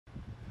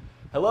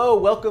Hello,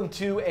 welcome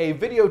to a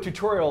video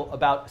tutorial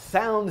about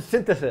sound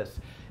synthesis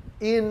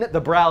in the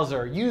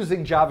browser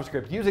using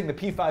JavaScript, using the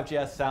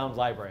p5.js sound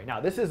library. Now,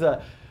 this is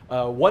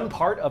one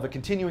part of a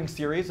continuing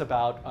series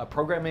about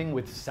programming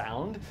with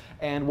sound.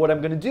 And what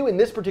I'm going to do in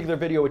this particular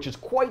video, which is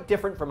quite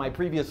different from my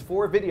previous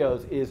 4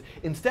 videos, is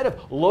instead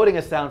of loading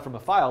a sound from a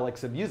file like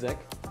some music,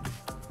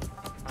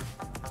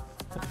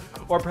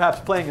 or perhaps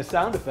playing a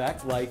sound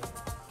effect like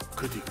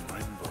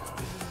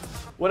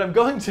what I'm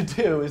going to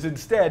do is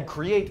instead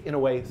create, in a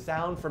way,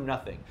 sound from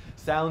nothing,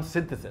 sound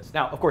synthesis.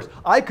 Now, of course,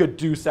 I could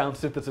do sound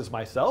synthesis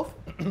myself.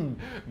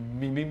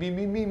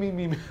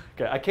 me.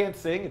 Okay, I can't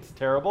sing, it's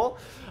terrible.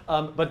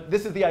 But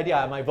this is the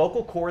idea. My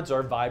vocal cords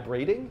are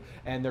vibrating,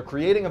 and they're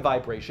creating a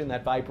vibration.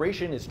 That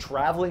vibration is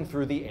traveling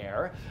through the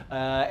air,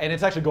 and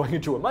it's actually going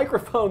into a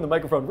microphone. The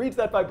microphone reads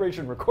that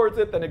vibration, records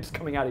it, then it's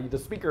coming out of the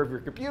speaker of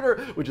your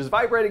computer, which is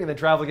vibrating, and then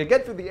traveling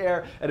again through the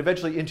air, and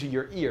eventually into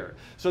your ear.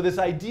 So this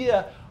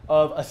idea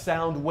of a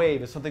sound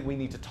wave is something we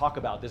need to talk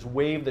about, this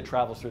wave that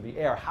travels through the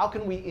air. How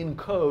can we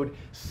encode,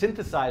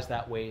 synthesize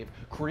that wave,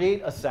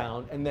 create a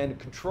sound, and then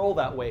control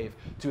that wave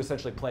to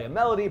essentially play a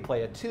melody,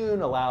 play a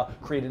tune,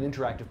 create an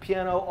interactive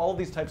piano? All of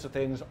these types of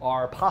things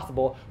are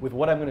possible with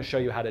what I'm going to show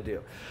you how to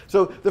do.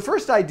 So the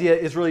first idea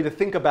is really to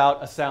think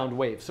about a sound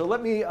wave. So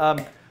let me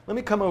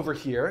come over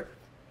here,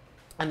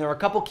 and there are a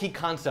couple key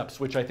concepts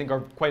which I think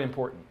are quite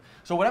important.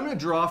 So what I'm going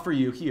to draw for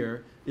you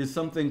here is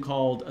something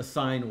called a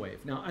sine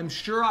wave. Now, I'm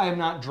sure I am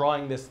not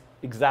drawing this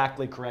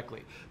exactly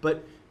correctly,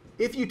 but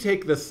if you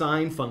take the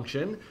sine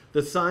function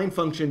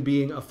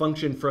being a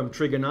function from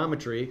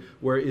trigonometry,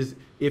 whereas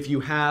if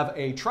you have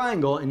a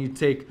triangle and you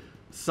take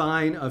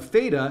sine of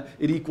theta,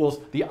 it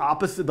equals the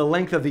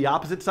length of the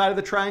opposite side of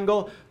the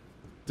triangle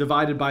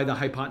divided by the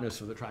hypotenuse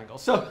of the triangle.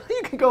 So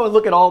you can go and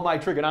look at all my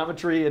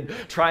trigonometry and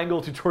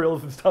triangle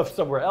tutorials and stuff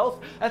somewhere else.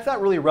 That's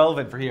not really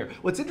relevant for here.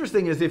 What's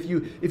interesting is if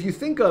you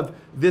think of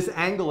this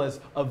angle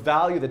as a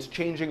value that's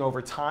changing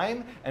over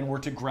time and were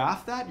to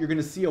graph that, you're going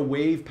to see a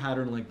wave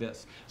pattern like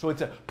this. So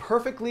it's a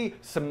perfectly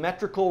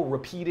symmetrical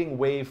repeating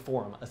wave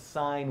form, a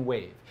sine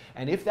wave.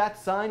 And if that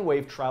sine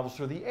wave travels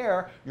through the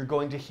air, you're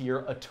going to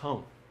hear a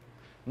tone.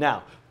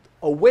 Now,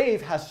 a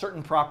wave has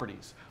certain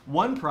properties.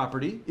 One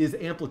property is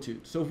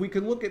amplitude. So if we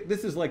can look at,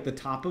 this is like the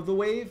top of the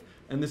wave,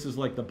 and this is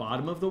like the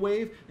bottom of the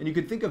wave, and you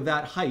can think of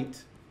that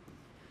height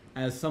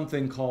as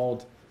something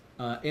called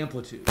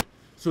amplitude.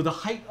 So the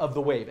height of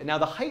the wave. And now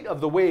the height of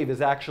the wave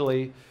is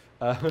actually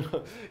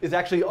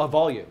a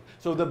volume.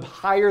 So the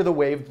higher the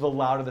wave, the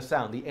louder the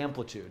sound, the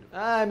amplitude.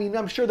 I mean,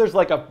 I'm sure there's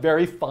like a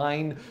very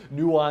fine,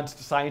 nuanced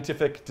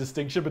scientific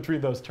distinction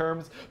between those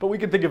terms, but we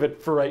can think of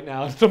it for right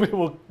now. Somebody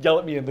will yell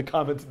at me in the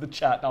comments of the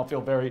chat, and I'll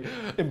feel very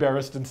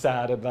embarrassed and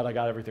sad and that I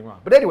got everything wrong.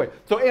 But anyway,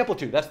 so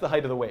amplitude, that's the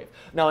height of the wave.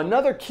 Now,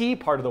 another key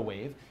part of the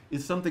wave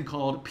is something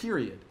called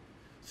period.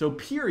 So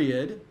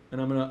period,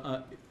 and I'm going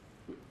to,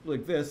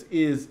 like this,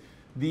 is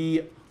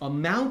the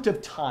amount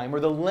of time, or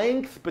the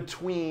length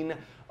between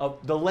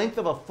the length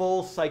of a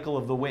full cycle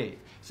of the wave.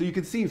 So you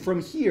can see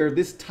from here,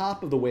 this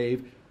top of the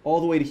wave,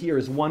 all the way to here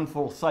is one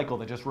full cycle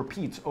that just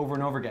repeats over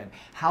and over again.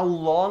 How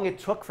long it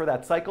took for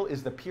that cycle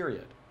is the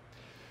period.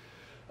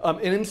 And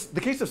in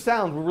the case of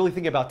sound, we're really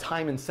thinking about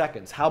time in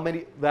seconds. How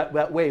many,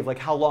 that wave, like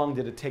how long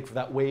did it take for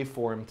that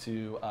waveform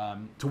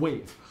to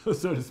wave,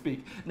 so to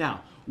speak.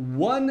 Now,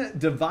 1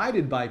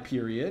 divided by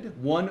period,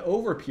 1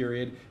 over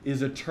period,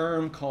 is a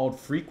term called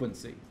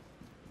frequency.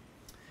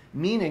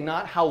 Meaning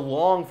not how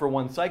long for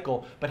one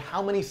cycle, but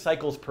how many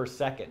cycles per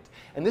second.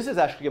 And this is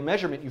actually a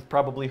measurement you've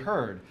probably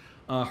heard,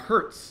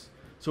 hertz.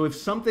 So if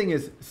something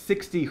is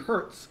 60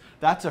 hertz,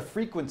 that's a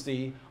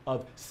frequency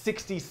of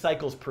 60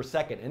 cycles per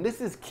second. And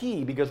this is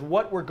key because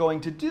what we're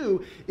going to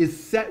do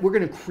is we're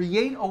going to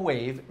create a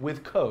wave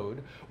with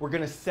code. We're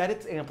going to set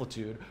its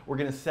amplitude. We're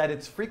going to set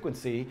its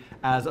frequency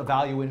as a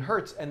value in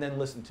hertz and then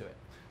listen to it.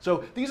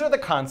 So these are the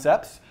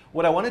concepts.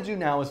 What I want to do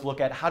now is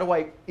look at how do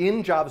I,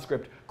 in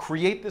JavaScript,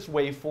 create this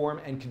waveform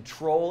and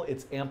control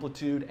its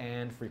amplitude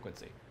and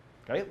frequency.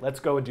 Okay, let's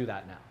go and do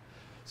that now.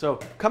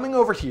 So coming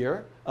over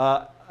here,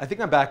 I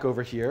think I'm back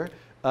over here,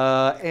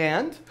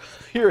 and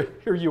here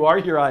you are,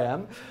 here I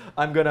am.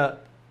 I'm going to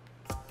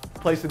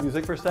play some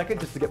music for a second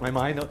just to get my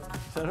mind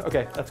centered.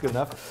 Okay, that's good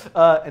enough.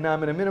 And now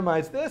I'm going to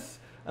minimize this.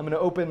 I'm going to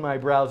open my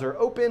browser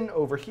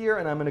over here,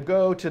 and I'm going to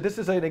go to, this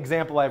is an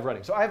example I have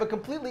running. So I have a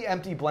completely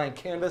empty blank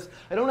canvas.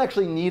 I don't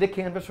actually need a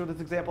canvas for this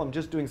example. I'm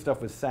just doing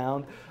stuff with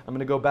sound. I'm going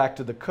to go back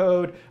to the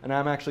code, and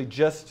I'm actually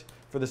just,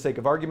 for the sake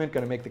of argument,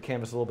 going to make the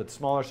canvas a little bit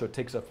smaller so it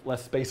takes up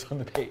less space on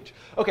the page.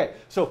 Okay,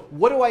 so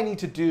what do I need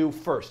to do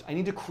first? I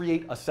need to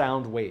create a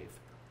sound wave.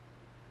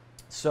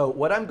 So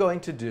what I'm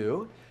going to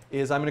do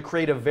is I'm going to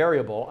create a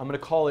variable. I'm going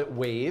to call it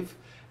wave.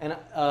 And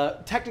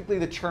technically,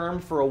 the term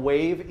for a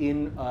wave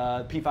in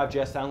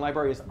p5.js sound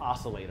library is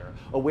oscillator.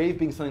 A wave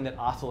being something that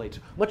oscillates,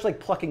 much like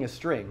plucking a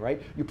string, right?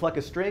 You pluck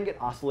a string, it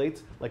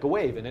oscillates like a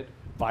wave, and it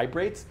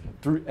vibrates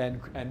through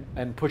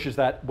and pushes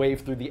that wave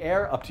through the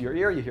air up to your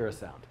ear. You hear a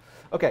sound.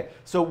 Okay,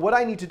 so what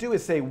I need to do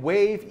is say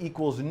wave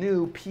equals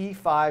new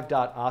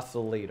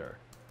p5.oscillator.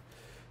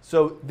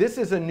 So this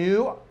is a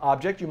new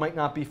object you might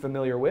not be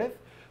familiar with,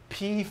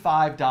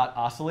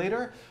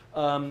 p5.oscillator.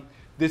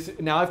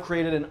 Now I've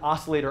created an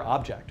oscillator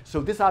object.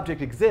 So this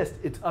object exists.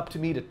 It's up to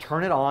me to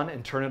turn it on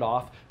and turn it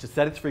off, to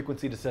set its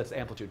frequency, to set its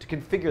amplitude, to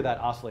configure that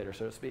oscillator,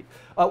 so to speak.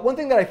 One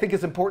thing that I think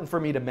is important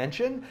for me to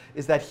mention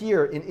is that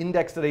here in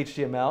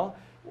index.html,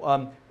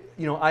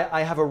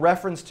 I have a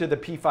reference to the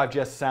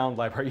p5.js sound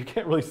library. You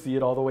can't really see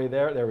it all the way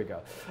there. There we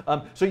go.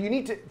 So you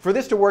need to, for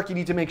this to work, you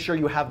need to make sure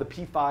you have the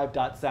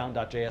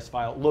p5.sound.js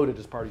file loaded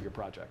as part of your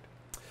project.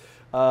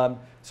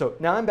 So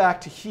now I'm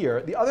back to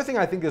here. The other thing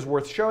I think is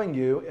worth showing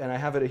you, and I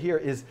have it here,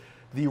 is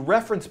the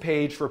reference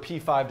page for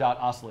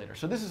p5.oscillator.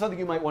 So this is something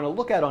you might want to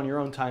look at on your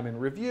own time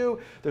and review.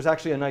 There's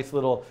actually a nice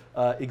little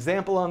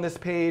example on this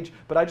page,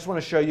 but I just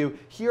want to show you,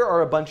 here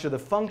are a bunch of the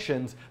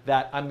functions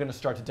that I'm going to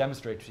start to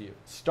demonstrate to you.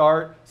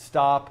 Start,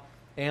 stop,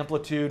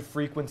 amplitude,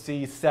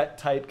 frequency, set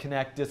type,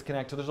 connect,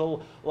 disconnect. So there's a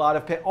lot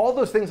of, all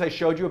those things I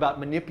showed you about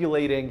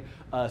manipulating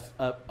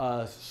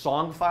a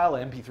song file,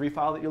 an MP3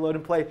 file that you load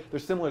and play.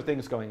 There's similar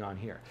things going on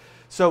here.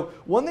 So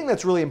one thing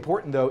that's really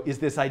important, though, is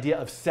this idea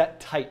of set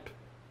type.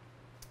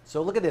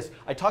 So look at this.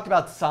 I talked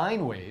about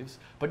sine waves,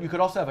 but you could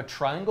also have a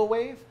triangle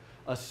wave,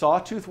 a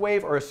sawtooth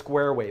wave, or a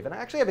square wave. And I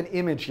actually have an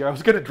image here. I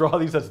was going to draw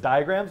these as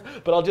diagrams,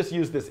 but I'll just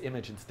use this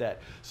image instead.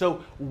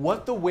 So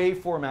what the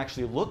waveform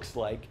actually looks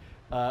like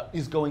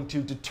is going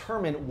to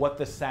determine what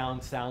the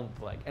sound sounds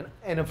like.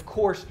 And of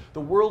course,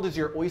 the world is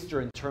your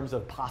oyster in terms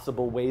of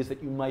possible ways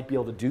that you might be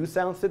able to do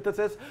sound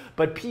synthesis,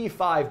 but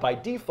P5 by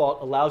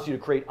default allows you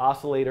to create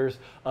oscillators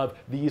of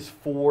these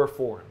 4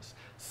 forms: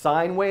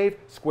 sine wave,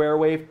 square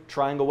wave,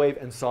 triangle wave,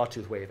 and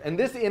sawtooth wave. And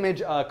this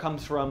image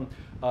comes from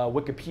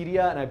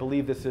Wikipedia, and I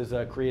believe this is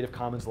a Creative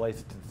Commons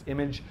licensed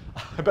image.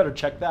 I better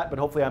check that, but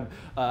hopefully I'm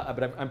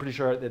pretty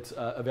sure it's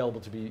available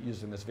to be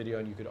used in this video,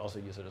 and you could also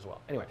use it as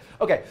well. Anyway,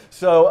 okay,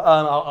 so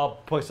I'll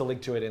post a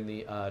link to it in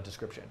the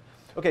description.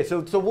 Okay,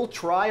 so we'll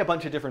try a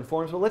bunch of different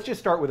forms, but let's just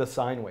start with a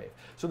sine wave.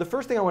 So the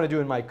first thing I want to do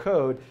in my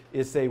code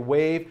is say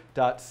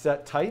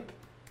wave.setType,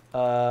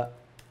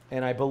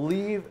 and I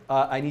believe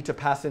I need to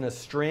pass in a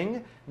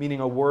string, meaning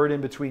a word in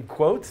between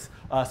quotes,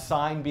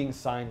 sine being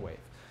sine wave.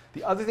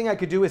 The other thing I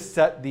could do is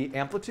set the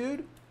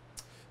amplitude.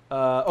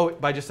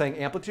 By just saying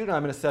amplitude,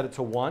 I'm going to set it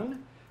to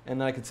 1. And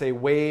then I could say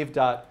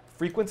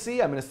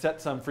wave.frequency. I'm going to set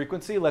some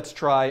frequency. Let's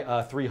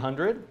try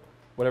 300,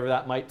 whatever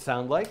that might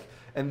sound like.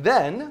 And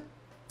then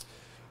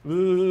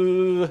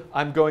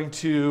I'm going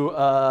to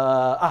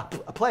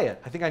play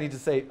it. I think I need to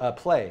say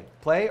play.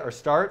 Play or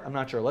start. I'm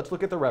not sure. Let's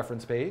look at the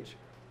reference page.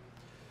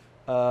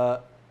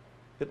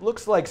 It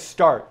looks like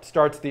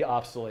starts the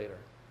oscillator.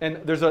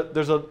 And there's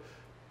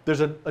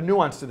a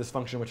nuance to this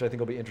function which I think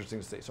will be interesting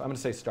to see. So I'm going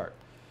to say start.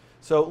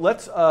 So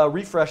let's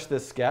refresh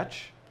this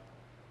sketch.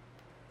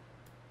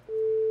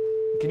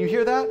 Can you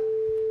hear that?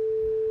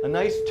 A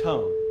nice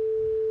tone.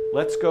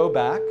 Let's go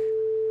back.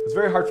 It's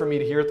very hard for me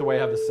to hear it the way I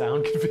have the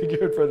sound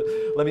configured for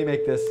let me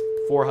make this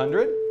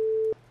 400.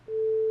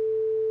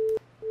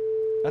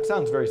 That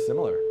sounds very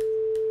similar.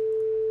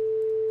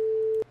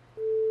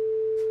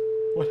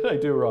 What did I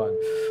do wrong?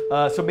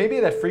 So maybe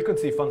that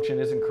frequency function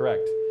isn't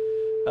correct.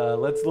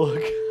 Let's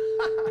look.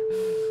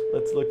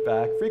 Let's look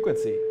back.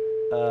 Frequency.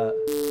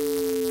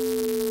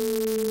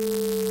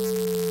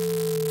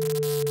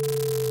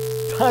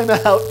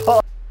 Timeout.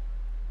 Pause.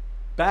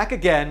 Back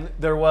again,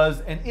 there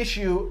was an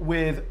issue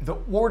with the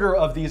order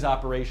of these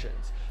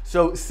operations.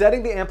 So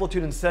setting the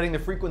amplitude and setting the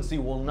frequency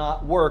will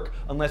not work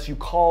unless you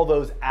call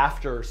those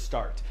after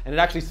start. And it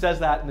actually says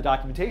that in the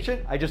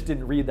documentation. I just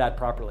didn't read that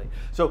properly.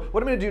 So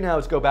what I'm going to do now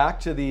is go back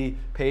to the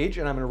page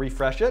and I'm going to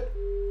refresh it.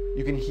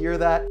 You can hear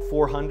that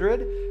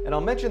 400. And I'll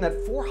mention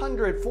that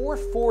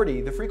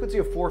 440, the frequency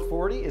of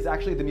 440 is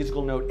actually the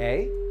musical note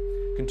A.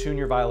 You can tune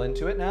your violin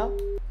to it now.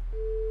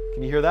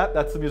 Can you hear that?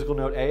 That's the musical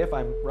note A if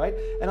I'm right.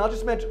 And I'll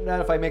just mention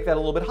that if I make that a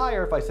little bit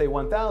higher, if I say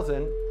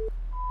 1000,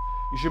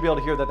 you should be able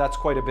to hear that that's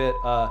quite a bit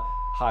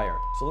higher.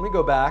 So let me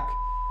go back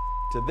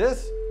to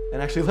this.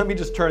 And actually, let me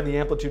just turn the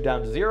amplitude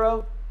down to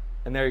 0.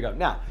 And there you go.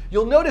 Now,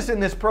 you'll notice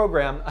in this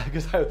program,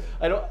 because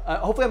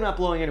hopefully I'm not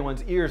blowing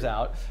anyone's ears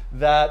out,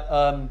 that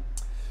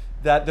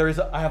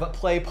I have a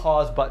play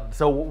pause button.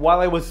 So while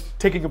I was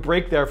taking a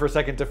break there for a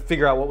second to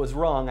figure out what was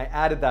wrong, I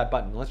added that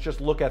button. Let's just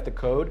look at the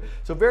code.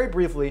 So very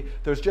briefly,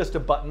 there's just a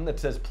button that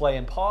says play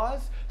and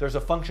pause. There's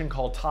a function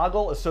called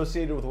toggle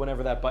associated with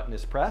whenever that button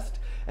is pressed.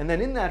 And then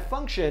in that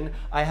function,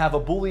 I have a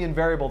Boolean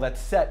variable that's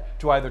set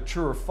to either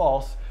true or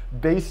false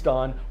based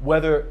on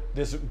whether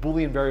this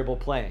Boolean variable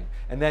playing.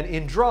 And then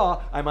in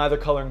draw, I'm either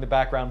coloring the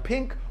background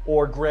pink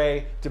or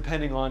gray,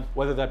 depending on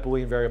whether that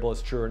Boolean variable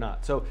is true or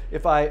not. So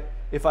if I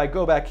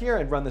go back here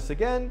and run this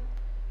again,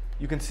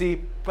 you can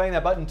see playing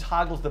that button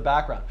toggles the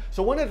background.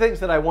 So one of the things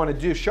that I want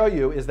to show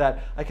you is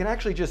that I can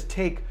actually just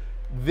take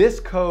this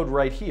code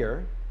right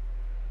here,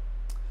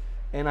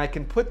 and I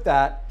can put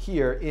that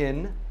here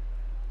in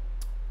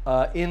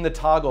the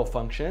toggle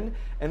function.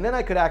 And then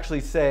I could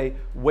actually say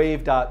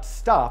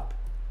wave.stop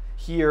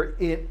here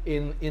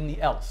in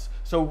the else.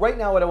 So right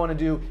now what I want to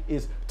do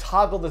is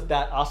toggle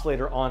that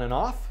oscillator on and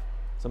off.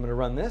 So I'm going to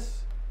run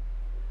this.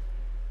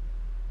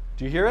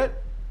 Do you hear it?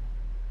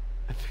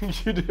 I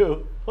think you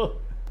do.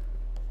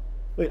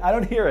 Wait, I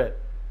don't hear it.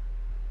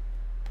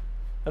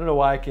 I don't know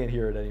why I can't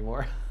hear it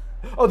anymore.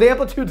 Oh, the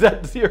amplitude's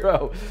at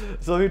 0.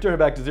 So let me turn it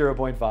back to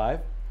 0.5.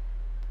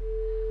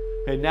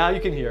 Okay, now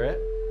you can hear it.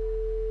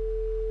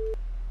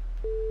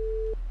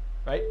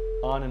 Right?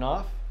 On and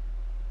off.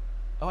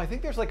 Oh, I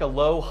think there's like a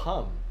low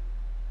hum.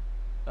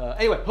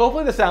 Anyway,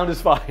 hopefully the sound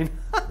is fine.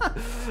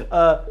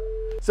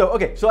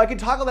 So I can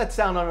toggle that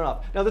sound on and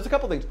off. Now there's a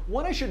couple things.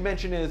 One I should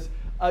mention is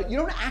I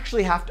don't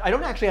actually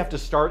have to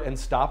start and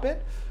stop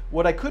it.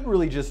 What I could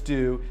really just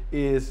do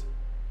is,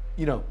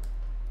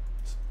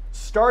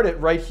 start it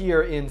right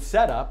here in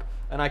setup,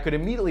 and I could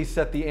immediately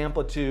set the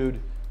amplitude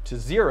to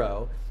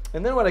 0.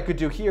 And then what I could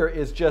do here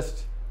is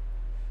just,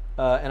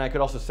 and I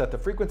could also set the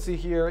frequency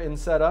here in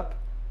setup.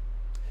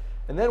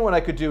 And then what I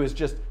could do is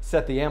just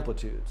set the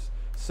amplitudes.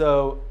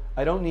 So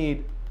I don't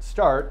need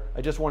start.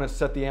 I just want to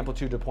set the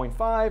amplitude to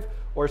 0.5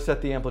 or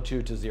set the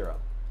amplitude to 0.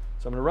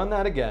 So I'm going to run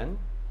that again.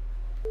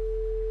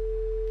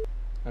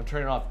 I'm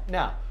turning it off.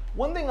 Now,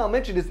 one thing I'll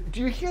mention is,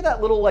 do you hear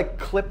that little like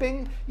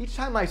clipping? Each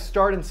time I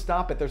start and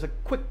stop it, there's a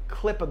quick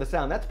clip of the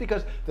sound. That's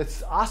because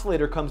this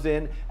oscillator comes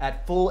in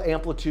at full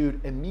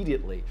amplitude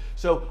immediately.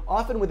 So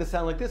often with a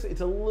sound like this,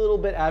 it's a little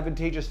bit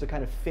advantageous to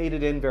kind of fade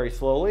it in very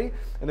slowly.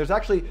 And there's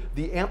actually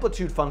the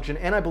amplitude function,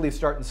 and I believe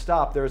start and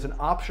stop, there's an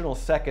optional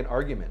second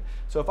argument.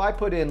 So if I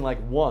put in like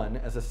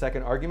 1 as a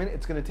second argument,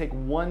 it's going to take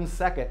 1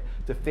 second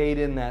to fade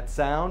in that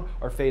sound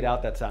or fade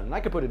out that sound. And I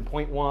could put in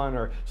 0.1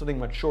 or something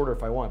much shorter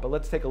if I want, but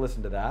let's take a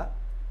listen to that.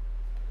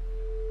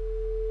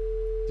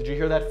 Did you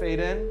hear that fade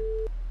in?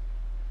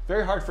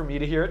 Very hard for me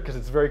to hear it because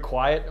it's very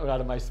quiet out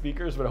of my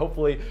speakers, but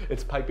hopefully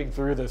it's piping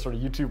through the sort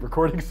of YouTube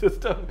recording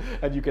system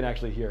and you can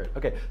actually hear it.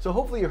 Okay, so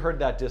hopefully you heard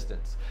that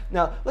distance.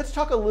 Now let's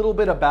talk a little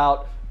bit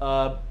about,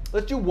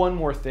 let's do one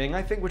more thing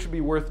I think which would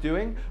be worth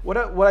doing. What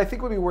I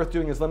think would be worth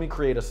doing is let me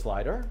create a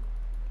slider.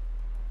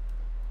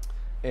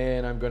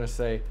 And I'm going to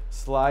say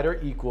slider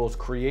equals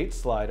create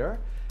slider.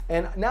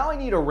 And now I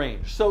need a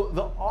range. So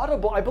the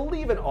audible, I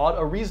believe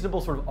a reasonable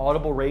sort of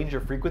audible range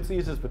of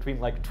frequencies is between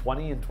like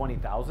 20 and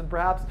 20,000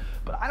 perhaps,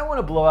 but I don't want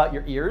to blow out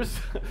your ears.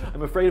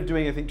 I'm afraid of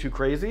doing anything too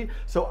crazy.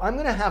 So I'm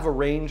going to have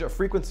a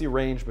frequency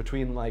range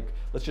between like,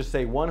 let's just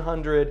say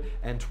 100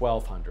 and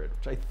 1200,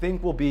 which I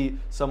think will be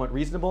somewhat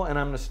reasonable. And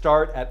I'm going to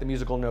start at the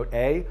musical note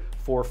A,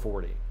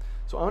 440.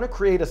 So I'm going to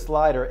create a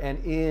slider,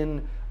 and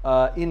in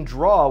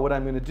draw, what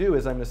I'm going to do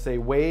is I'm going to say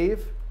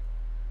wave,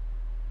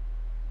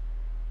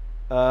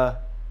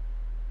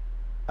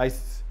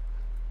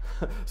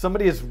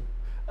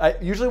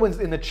 usually when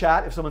in the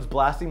chat, if someone's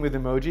blasting with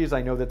emojis,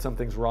 I know that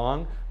something's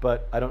wrong,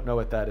 but I don't know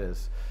what that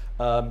is.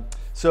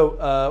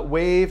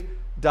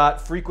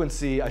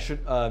 Wave.frequency,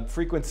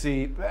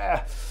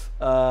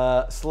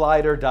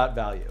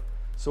 slider.value.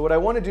 So what I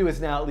want to do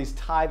is now at least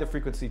tie the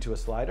frequency to a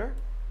slider.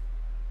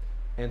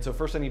 And so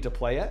first I need to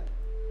play it.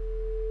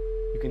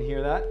 You can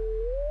hear that.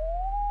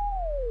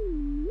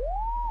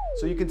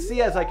 So you can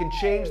see as I can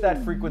change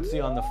that frequency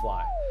on the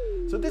fly.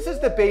 So this is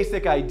the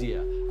basic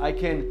idea. I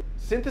can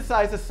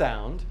synthesize a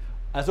sound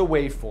as a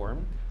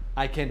waveform.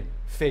 I can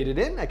fade it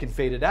in, I can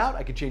fade it out,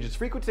 I can change its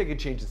frequency, I can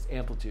change its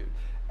amplitude.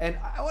 And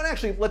I want to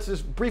actually, let's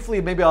just briefly,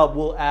 maybe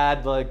we'll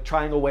add like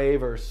triangle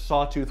wave or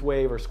sawtooth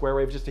wave or square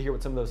wave just to hear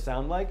what some of those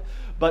sound like.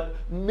 But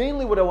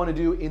mainly what I want to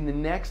do in the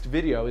next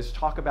video is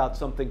talk about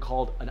something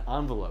called an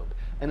envelope.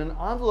 And an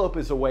envelope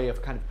is a way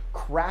of kind of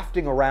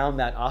crafting around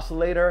that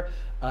oscillator,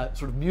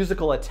 sort of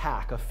musical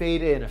attack, a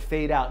fade in, a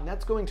fade out. And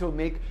that's going to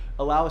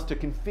allow us to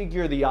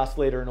configure the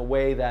oscillator in a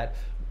way that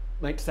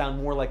might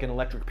sound more like an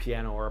electric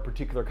piano or a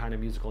particular kind of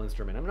musical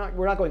instrument.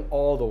 We're not going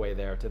all the way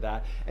there to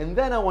that. And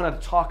then I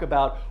want to talk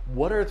about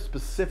what are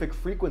specific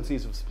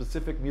frequencies of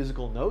specific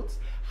musical notes,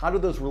 how do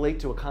those relate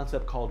to a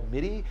concept called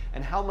MIDI,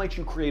 and how might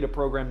you create a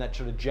program that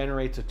sort of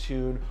generates a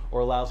tune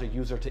or allows a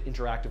user to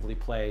interactively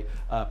play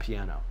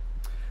piano.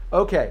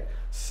 Okay,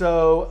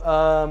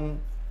 so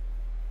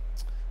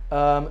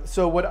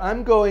so what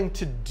I'm going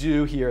to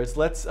do here is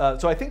so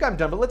I think I'm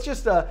done, but let's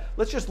just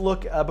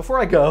look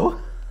before I go.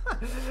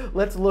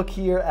 Let's look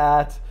here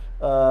at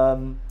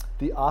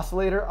the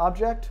oscillator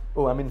object.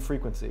 Oh, I'm in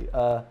frequency.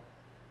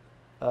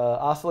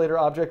 Oscillator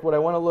object. What I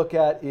want to look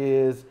at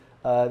is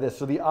this.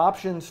 So the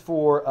options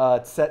for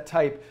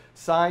setType: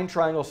 sine,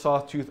 triangle,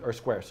 sawtooth, or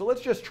square. So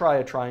let's just try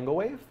a triangle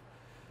wave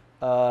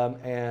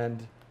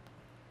and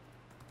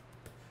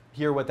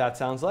hear what that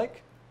sounds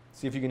like.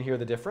 See if you can hear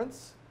the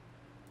difference.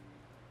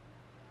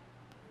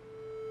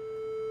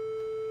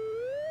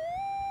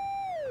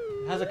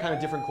 It has a kind of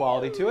different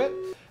quality to it.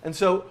 And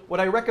so what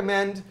I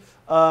recommend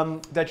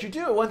that you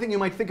do, one thing you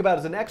might think about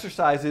as an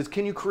exercise is,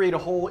 can you create a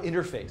whole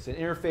interface? An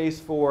interface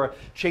for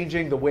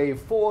changing the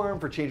waveform,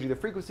 for changing the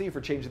frequency,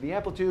 for changing the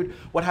amplitude.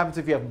 What happens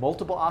if you have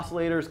multiple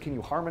oscillators? Can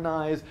you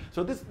harmonize?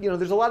 So this,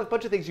 there's a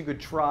bunch of things you could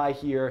try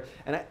here.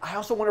 And I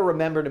also want to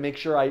remember to make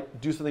sure I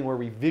do something where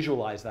we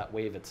visualize that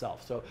wave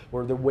itself. So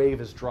where the wave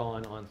is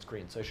drawn on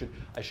screen. So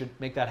I should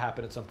make that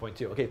happen at some point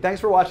too. Okay, thanks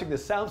for watching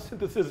this sound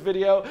synthesis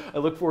video. I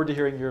look forward to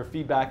hearing your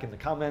feedback in the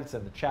comments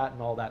and the chat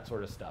and all that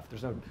sort of stuff.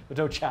 There's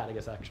no chat, I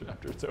guess, actually,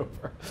 after it's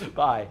over.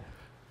 Bye.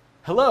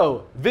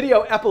 Hello,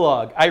 video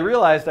epilogue. I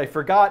realized I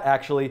forgot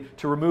actually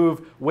to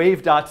remove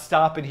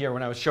wave.stop in here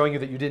when I was showing you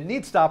that you didn't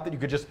need stop, that you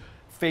could just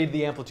fade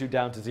the amplitude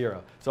down to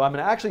 0. So I'm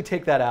going to actually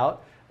take that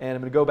out, and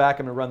I'm going to go back.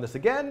 I'm going to run this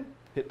again,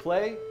 hit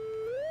play,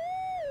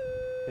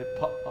 hit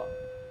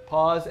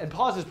pause. And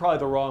pause is probably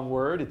the wrong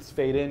word. It's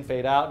fade in,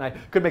 fade out. And I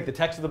could make the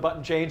text of the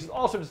button change.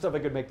 All sorts of stuff I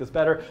could make this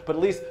better, but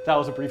at least that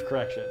was a brief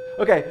correction.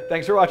 Okay,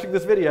 thanks for watching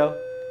this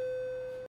video.